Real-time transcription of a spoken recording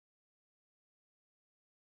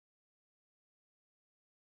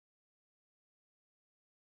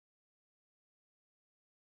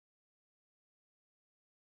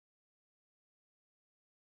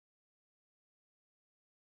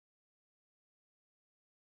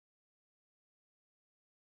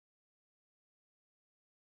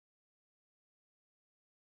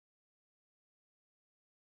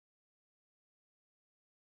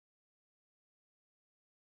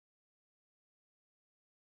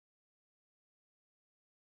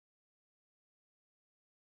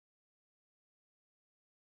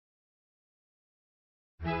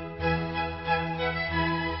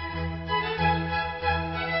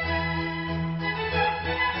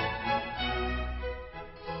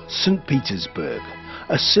St. Petersburg,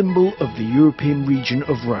 a symbol of the European region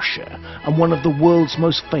of Russia and one of the world's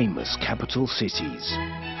most famous capital cities.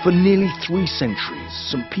 For nearly 3 centuries,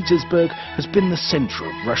 St. Petersburg has been the center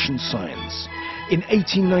of Russian science. In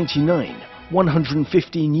 1899,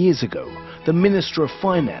 115 years ago, the Minister of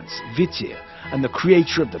Finance, Vityr, and the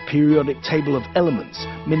creator of the periodic table of elements,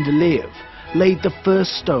 Mendeleev, laid the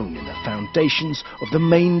first stone in the foundations of the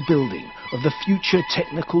main building of the future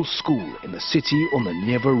technical school in the city on the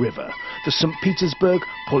Neva River, the St. Petersburg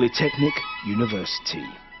Politeknik University.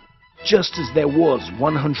 Just as there was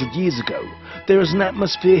 100 years ago, there is an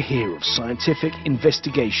atmosphere here of scientific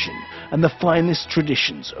investigation and the finest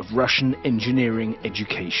traditions of Russian engineering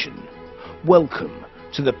education. Welcome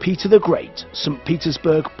to the Peter the Great St.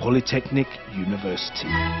 Petersburg Politeknik University.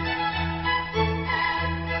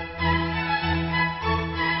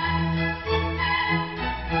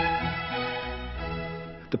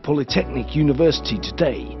 The Polytechnic University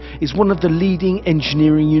today is one of the leading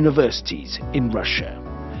engineering universities in Russia.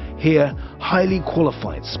 Here, highly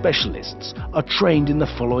qualified specialists are trained in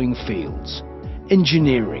the following fields: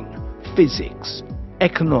 engineering, physics,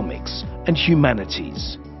 economics, and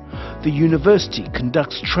humanities. The university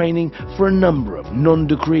conducts training for a number of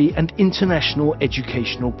non-degree and international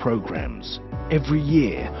educational programs. Every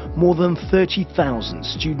year, more than 30,000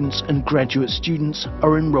 students and graduate students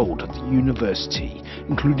are enrolled at the university,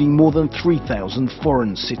 including more than 3,000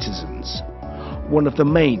 foreign citizens. One of the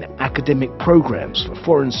main academic programs for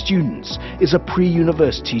foreign students is a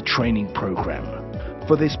pre-university training program.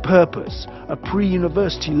 For this purpose, a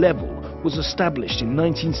pre-university level was established in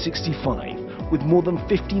 1965 with more than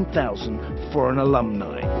 15,000 foreign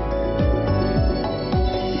alumni.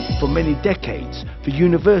 For many decades, the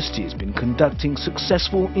university has been conducting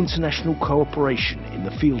successful international cooperation in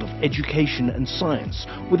the field of education and science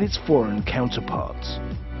with its foreign counterparts.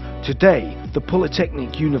 Today, the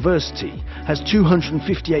Polytechnic University has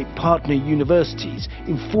 258 partner universities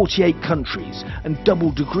in 48 countries, and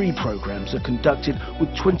double degree programs are conducted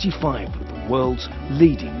with 25 of the world's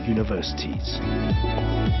leading universities.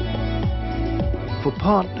 For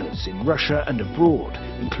partners in Russia and abroad,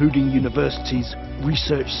 including universities,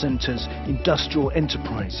 research centers, industrial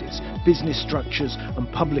enterprises, business structures and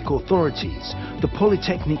public authorities, the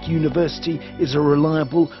Polytechnic University is a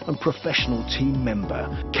reliable and professional team member,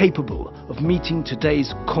 capable of meeting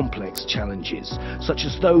today's complex challenges, such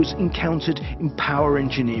as those encountered in power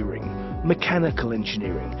engineering, mechanical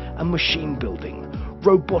engineering and machine building,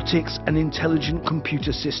 robotics and intelligent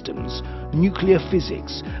computer systems, nuclear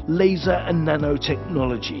physics, laser and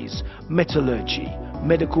nanotechnologies, metallurgy,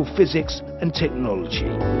 medical physics and technology.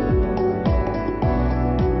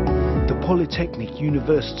 The Polytechnic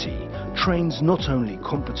University trains not only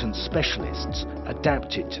competent specialists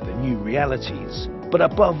adapted to the new realities, but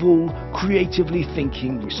above all, creatively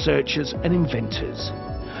thinking researchers and inventors.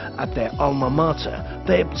 At their alma mater,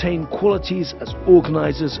 they obtain qualities as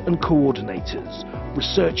organizers and coordinators,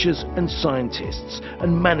 researchers and scientists,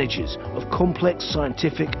 and managers of complex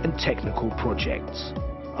scientific and technical projects.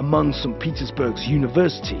 Among St. Petersburg's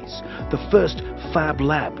universities, the first Fab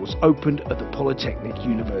Lab was opened at the Polytechnic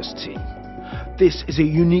University. This is a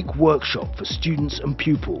unique workshop for students and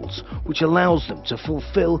pupils, which allows them to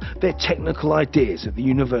fulfill their technical ideas at the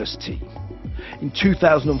university. In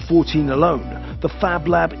 2014 alone, the Fab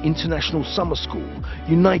Lab International Summer School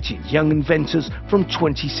united young inventors from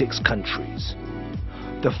 26 countries.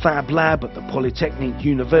 The Fab Lab at the Polytechnic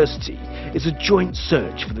University is a joint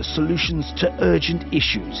search for the solutions to urgent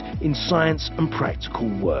issues in science and practical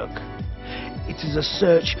work. It is a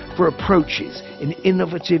search for approaches in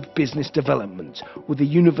innovative business development with the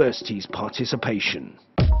university's participation.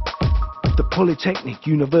 The Polytechnic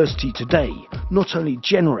University today not only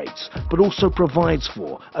generates but also provides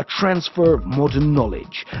for a transfer of modern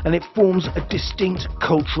knowledge, and it forms a distinct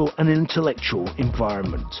cultural and intellectual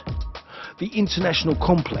environment. The international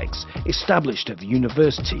complex established at the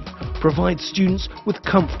university provides students with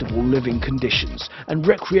comfortable living conditions and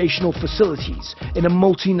recreational facilities in a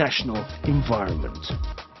multinational environment.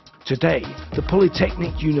 Today, the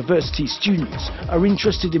Polytechnic University students are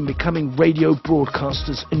interested in becoming radio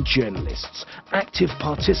broadcasters and journalists, active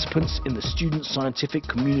participants in the student scientific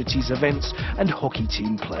community's events, and hockey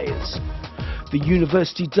team players. The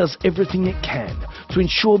university does everything it can to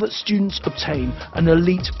ensure that students obtain an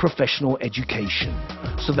elite professional education,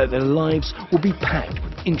 so that their lives will be packed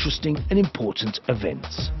with interesting and important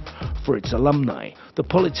events. For its alumni, the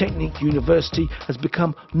Polytechnic University has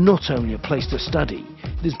become not only a place to study,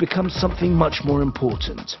 it has become something much more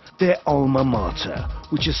important, their alma mater,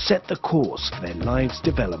 which has set the course for their lives'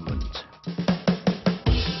 development.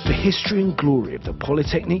 The history and glory of the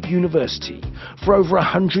Polytechnic University for over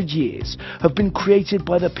 100 years have been created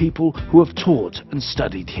by the people who have taught and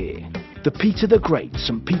studied here. The Peter the Great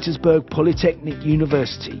St. Petersburg Politeknik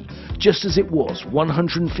University, just as it was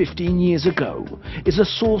 115 years ago, is a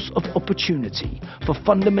source of opportunity for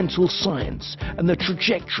fundamental science and the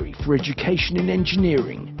trajectory for education in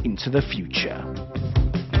engineering into the future.